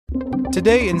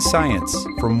Today in Science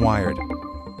from Wired.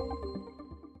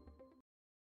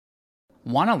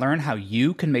 Want to learn how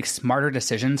you can make smarter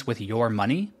decisions with your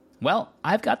money? Well,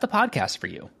 I've got the podcast for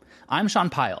you. I'm Sean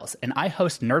Piles, and I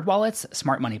host NerdWallet's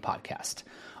Smart Money Podcast.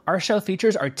 Our show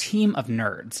features our team of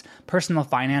nerds, personal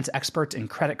finance experts in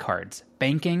credit cards,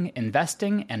 banking,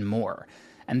 investing, and more.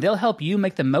 And they'll help you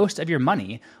make the most of your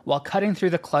money while cutting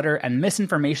through the clutter and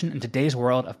misinformation in today's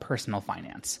world of personal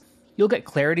finance. You'll get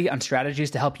clarity on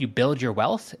strategies to help you build your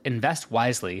wealth, invest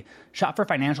wisely, shop for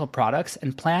financial products,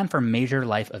 and plan for major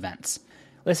life events.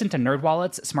 Listen to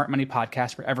NerdWallet's Smart Money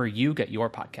Podcast wherever you get your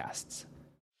podcasts.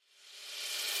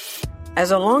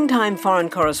 As a longtime foreign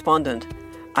correspondent,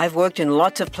 I've worked in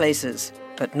lots of places,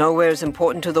 but nowhere as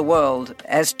important to the world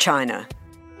as China.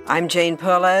 I'm Jane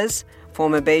Perlez,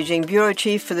 former Beijing bureau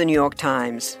chief for the New York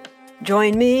Times.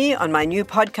 Join me on my new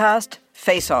podcast,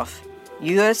 Face Off,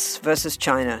 U.S. versus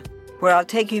China, where I'll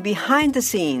take you behind the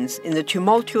scenes in the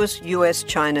tumultuous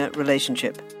U.S.-China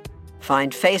relationship.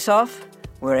 Find Face Off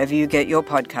wherever you get your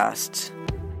podcasts.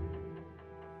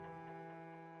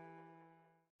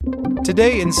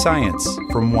 Today in Science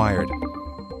from Wired.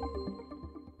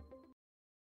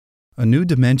 A new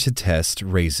dementia test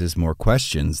raises more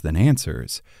questions than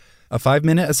answers. A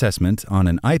 5-minute assessment on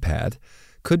an iPad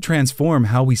could transform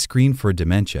how we screen for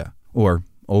dementia or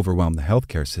overwhelm the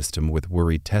healthcare system with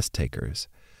worried test takers.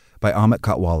 By Amit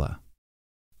Katwala.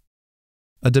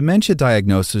 A dementia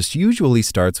diagnosis usually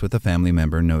starts with a family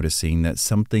member noticing that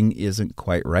something isn't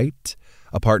quite right,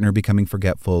 a partner becoming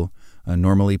forgetful, a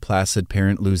normally placid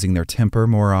parent losing their temper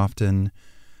more often.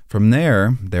 From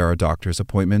there are doctor's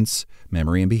appointments,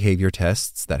 memory and behavior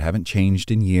tests that haven't changed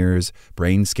in years,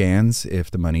 brain scans if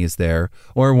the money is there,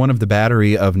 or one of the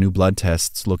battery of new blood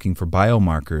tests looking for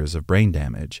biomarkers of brain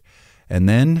damage. And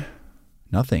then,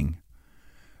 nothing.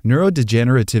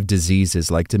 Neurodegenerative diseases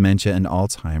like dementia and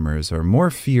Alzheimer's are more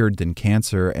feared than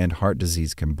cancer and heart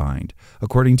disease combined,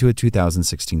 according to a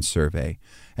 2016 survey.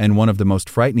 And one of the most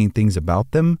frightening things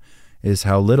about them is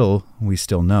how little we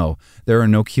still know. There are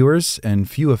no cures and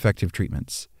few effective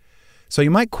treatments. So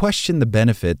you might question the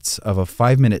benefits of a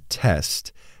 5-minute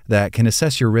test that can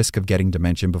assess your risk of getting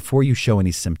dementia before you show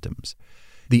any symptoms.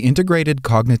 The Integrated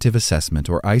Cognitive Assessment,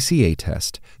 or ICA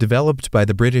test, developed by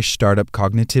the British startup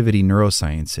Cognitivity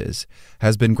Neurosciences,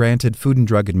 has been granted Food and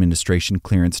Drug Administration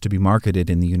clearance to be marketed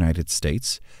in the United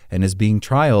States and is being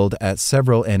trialed at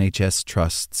several NHS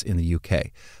trusts in the UK.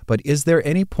 But is there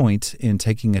any point in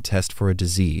taking a test for a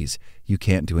disease you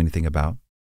can't do anything about?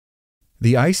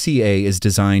 The ICA is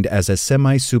designed as a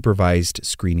semi-supervised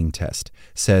screening test,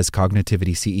 says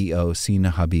Cognitivity CEO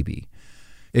Sina Habibi.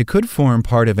 It could form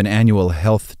part of an annual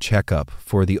health checkup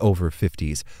for the over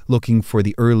 50s, looking for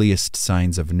the earliest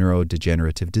signs of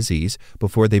neurodegenerative disease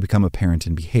before they become apparent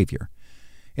in behavior.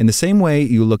 In the same way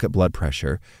you look at blood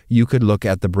pressure, you could look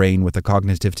at the brain with a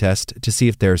cognitive test to see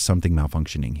if there's something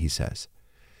malfunctioning, he says.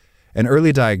 An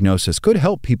early diagnosis could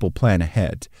help people plan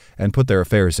ahead and put their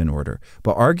affairs in order,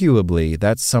 but arguably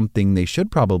that's something they should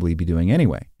probably be doing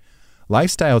anyway.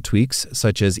 Lifestyle tweaks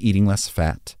such as eating less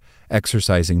fat,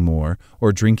 exercising more,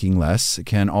 or drinking less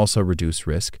can also reduce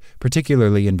risk,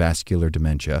 particularly in vascular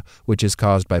dementia, which is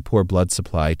caused by poor blood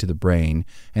supply to the brain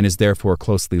and is therefore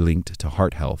closely linked to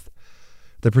heart health.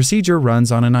 The procedure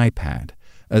runs on an iPad.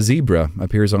 A zebra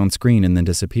appears on screen and then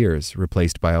disappears,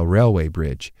 replaced by a railway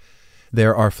bridge.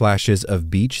 There are flashes of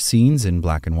beach scenes in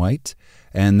black and white,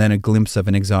 and then a glimpse of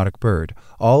an exotic bird,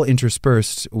 all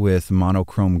interspersed with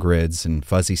monochrome grids and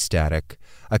fuzzy static,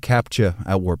 a CAPTCHA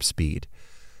at warp speed.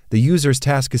 The user's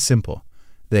task is simple.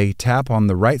 They tap on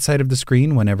the right side of the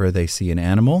screen whenever they see an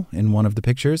animal in one of the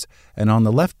pictures, and on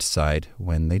the left side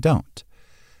when they don't.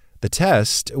 The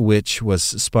test, which was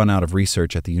spun out of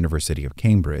research at the University of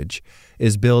Cambridge,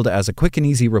 is billed as a quick and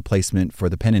easy replacement for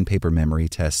the pen and paper memory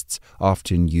tests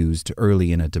often used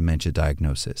early in a dementia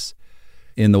diagnosis.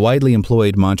 In the widely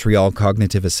employed Montreal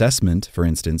Cognitive Assessment, for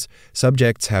instance,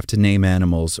 subjects have to name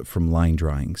animals from line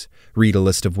drawings, read a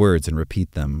list of words and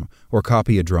repeat them, or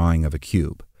copy a drawing of a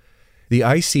cube. The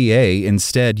ICA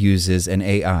instead uses an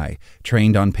AI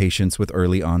trained on patients with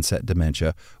early-onset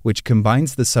dementia, which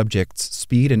combines the subject's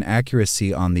speed and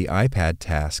accuracy on the iPad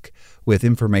task with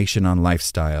information on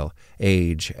lifestyle,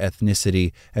 age,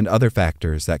 ethnicity, and other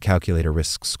factors that calculate a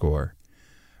risk score.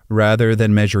 Rather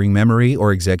than measuring memory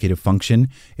or executive function,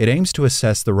 it aims to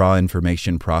assess the raw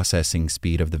information processing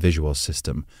speed of the visual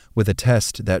system, with a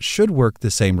test that should work the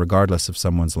same regardless of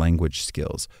someone's language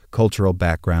skills, cultural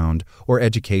background, or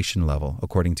education level,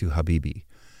 according to Habibi.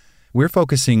 We're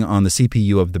focusing on the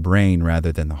CPU of the brain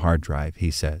rather than the hard drive, he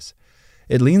says.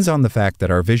 It leans on the fact that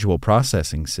our visual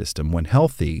processing system, when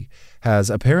healthy, has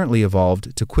apparently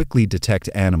evolved to quickly detect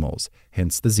animals,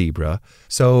 hence the zebra,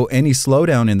 so any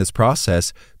slowdown in this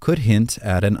process could hint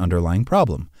at an underlying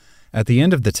problem. At the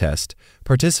end of the test,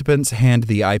 participants hand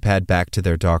the iPad back to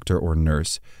their doctor or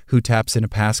nurse, who taps in a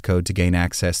passcode to gain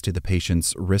access to the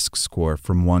patient's risk score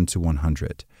from 1 to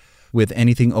 100, with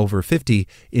anything over 50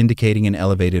 indicating an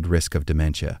elevated risk of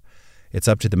dementia. It's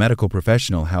up to the medical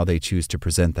professional how they choose to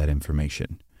present that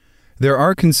information. There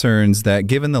are concerns that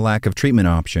given the lack of treatment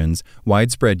options,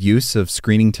 widespread use of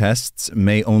screening tests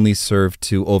may only serve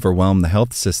to overwhelm the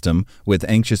health system with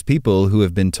anxious people who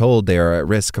have been told they are at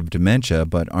risk of dementia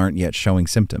but aren't yet showing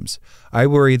symptoms. I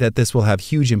worry that this will have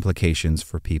huge implications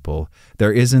for people.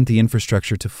 There isn't the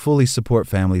infrastructure to fully support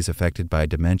families affected by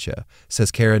dementia, says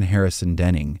Karen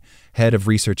Harrison-Denning, head of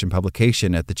research and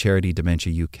publication at the charity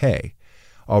Dementia UK.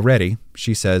 Already,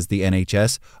 she says the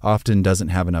NHS often doesn't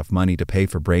have enough money to pay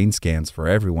for brain scans for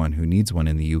everyone who needs one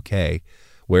in the UK.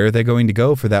 Where are they going to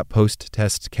go for that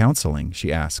post-test counseling,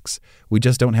 she asks. We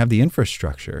just don't have the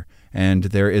infrastructure, and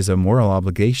there is a moral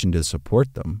obligation to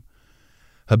support them.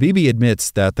 Habibi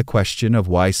admits that the question of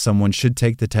why someone should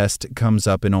take the test comes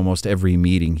up in almost every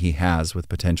meeting he has with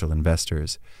potential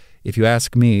investors. If you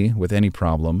ask me, with any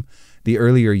problem, the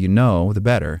earlier you know, the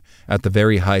better, at the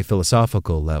very high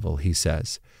philosophical level, he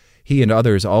says. He and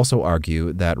others also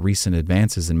argue that recent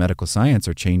advances in medical science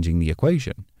are changing the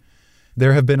equation.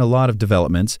 There have been a lot of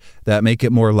developments that make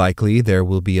it more likely there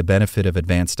will be a benefit of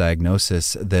advanced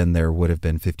diagnosis than there would have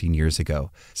been 15 years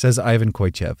ago, says Ivan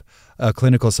Koichev, a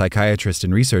clinical psychiatrist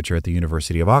and researcher at the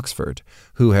University of Oxford,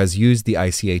 who has used the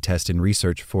ICA test in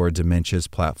research for Dementia's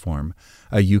platform,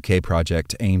 a UK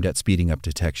project aimed at speeding up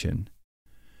detection.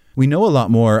 We know a lot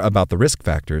more about the risk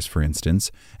factors, for instance,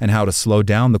 and how to slow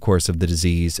down the course of the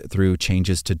disease through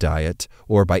changes to diet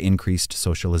or by increased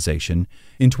socialization.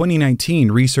 In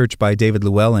 2019, research by David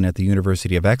Llewellyn at the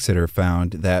University of Exeter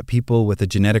found that people with a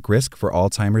genetic risk for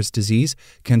Alzheimer's disease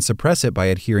can suppress it by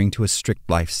adhering to a strict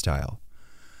lifestyle.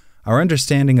 Our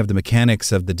understanding of the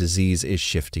mechanics of the disease is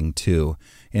shifting, too,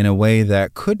 in a way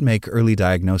that could make early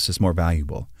diagnosis more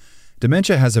valuable.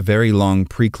 Dementia has a very long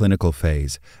preclinical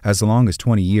phase, as long as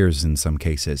 20 years in some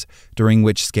cases, during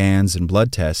which scans and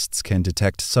blood tests can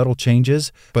detect subtle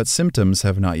changes, but symptoms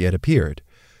have not yet appeared.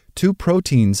 2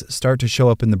 proteins start to show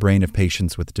up in the brain of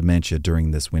patients with dementia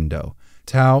during this window,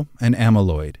 tau and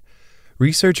amyloid.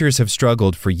 Researchers have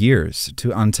struggled for years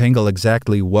to untangle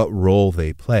exactly what role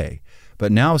they play,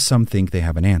 but now some think they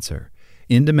have an answer.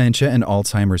 In dementia and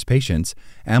Alzheimer's patients,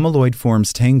 amyloid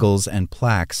forms tangles and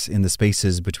plaques in the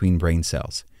spaces between brain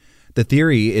cells. The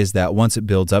theory is that once it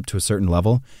builds up to a certain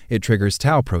level, it triggers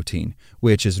tau protein,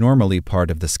 which is normally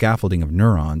part of the scaffolding of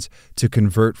neurons, to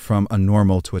convert from a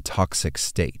normal to a toxic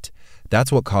state.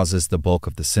 That's what causes the bulk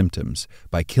of the symptoms,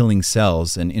 by killing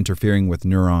cells and interfering with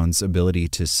neurons' ability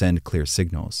to send clear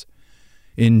signals.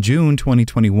 In June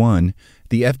 2021,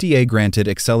 the FDA granted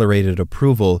accelerated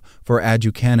approval for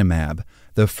aducanumab,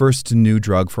 the first new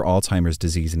drug for Alzheimer's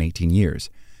disease in 18 years.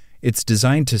 It's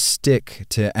designed to stick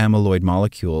to amyloid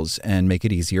molecules and make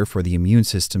it easier for the immune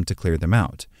system to clear them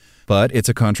out. But it's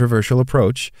a controversial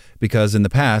approach because in the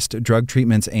past, drug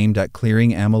treatments aimed at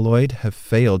clearing amyloid have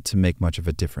failed to make much of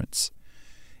a difference.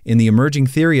 In the emerging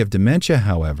theory of dementia,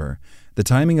 however, the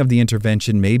timing of the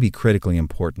intervention may be critically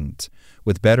important.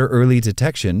 With better early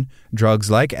detection, drugs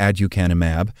like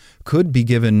aducanumab could be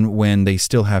given when they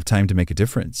still have time to make a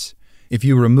difference. If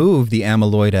you remove the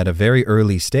amyloid at a very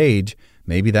early stage,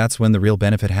 maybe that's when the real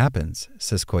benefit happens,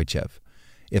 says Koichev.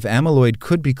 If amyloid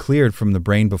could be cleared from the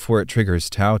brain before it triggers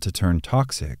tau to turn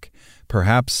toxic,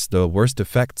 perhaps the worst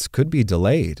effects could be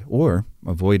delayed or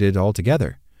avoided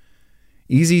altogether.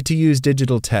 Easy-to-use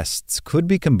digital tests could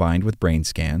be combined with brain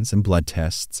scans and blood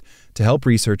tests to help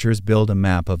researchers build a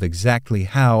map of exactly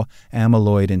how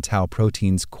amyloid and tau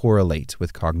proteins correlate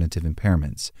with cognitive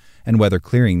impairments and whether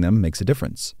clearing them makes a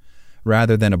difference.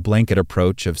 Rather than a blanket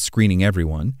approach of screening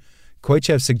everyone,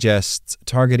 Koichev suggests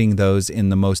targeting those in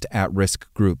the most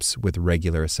at-risk groups with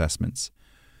regular assessments.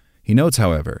 He notes,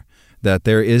 however, that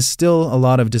there is still a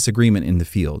lot of disagreement in the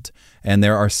field, and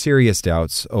there are serious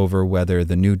doubts over whether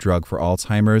the new drug for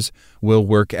Alzheimer's will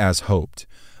work as hoped.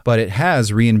 But it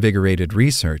has reinvigorated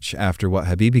research after what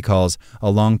Habibi calls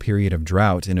a long period of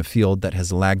drought in a field that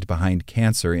has lagged behind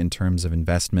cancer in terms of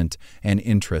investment and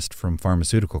interest from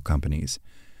pharmaceutical companies.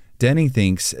 Denning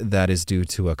thinks that is due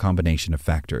to a combination of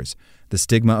factors: the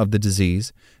stigma of the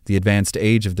disease, the advanced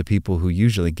age of the people who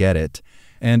usually get it,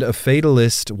 and a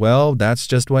fatalist, well, that's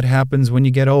just what happens when you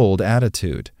get old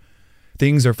attitude.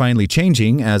 Things are finally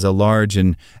changing as a large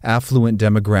and affluent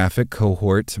demographic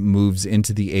cohort moves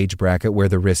into the age bracket where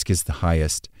the risk is the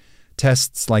highest.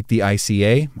 Tests like the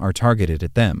ICA are targeted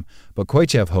at them, but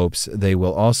Koichev hopes they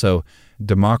will also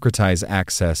democratize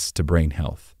access to brain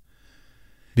health.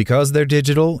 Because they're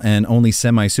digital and only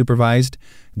semi-supervised,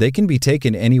 they can be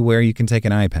taken anywhere you can take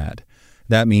an iPad.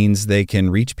 That means they can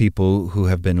reach people who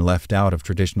have been left out of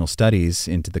traditional studies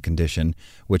into the condition,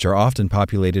 which are often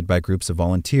populated by groups of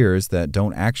volunteers that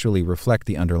don't actually reflect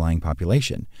the underlying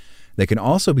population. They can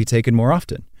also be taken more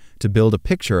often to build a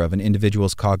picture of an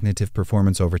individual's cognitive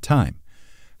performance over time.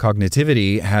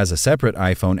 Cognitivity has a separate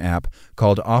iPhone app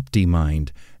called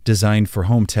OptiMind, designed for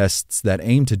home tests that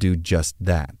aim to do just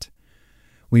that.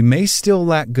 We may still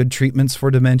lack good treatments for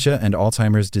dementia and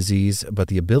Alzheimer's disease, but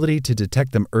the ability to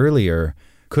detect them earlier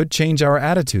could change our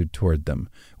attitude toward them,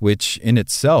 which in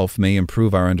itself may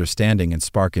improve our understanding and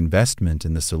spark investment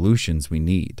in the solutions we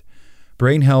need.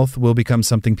 Brain health will become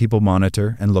something people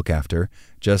monitor and look after,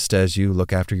 just as you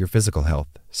look after your physical health,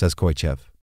 says Koichev.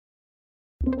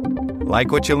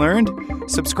 Like what you learned?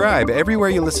 Subscribe everywhere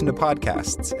you listen to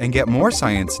podcasts and get more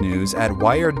science news at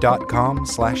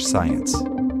wired.com/science.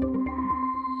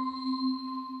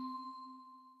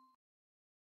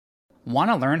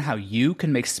 Want to learn how you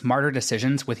can make smarter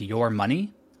decisions with your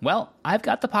money? Well, I've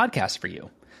got the podcast for you.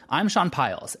 I'm Sean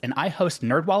Piles, and I host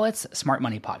NerdWallet's Smart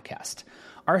Money Podcast.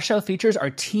 Our show features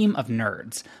our team of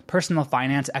nerds, personal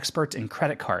finance experts in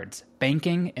credit cards,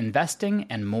 banking, investing,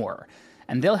 and more.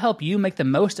 And they'll help you make the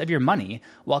most of your money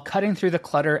while cutting through the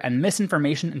clutter and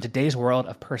misinformation in today's world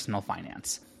of personal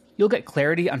finance. You'll get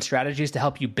clarity on strategies to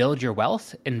help you build your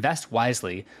wealth, invest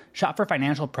wisely, shop for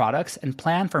financial products, and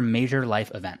plan for major life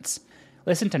events.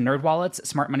 Listen to NerdWallet's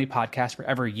Smart Money Podcast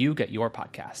wherever you get your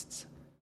podcasts.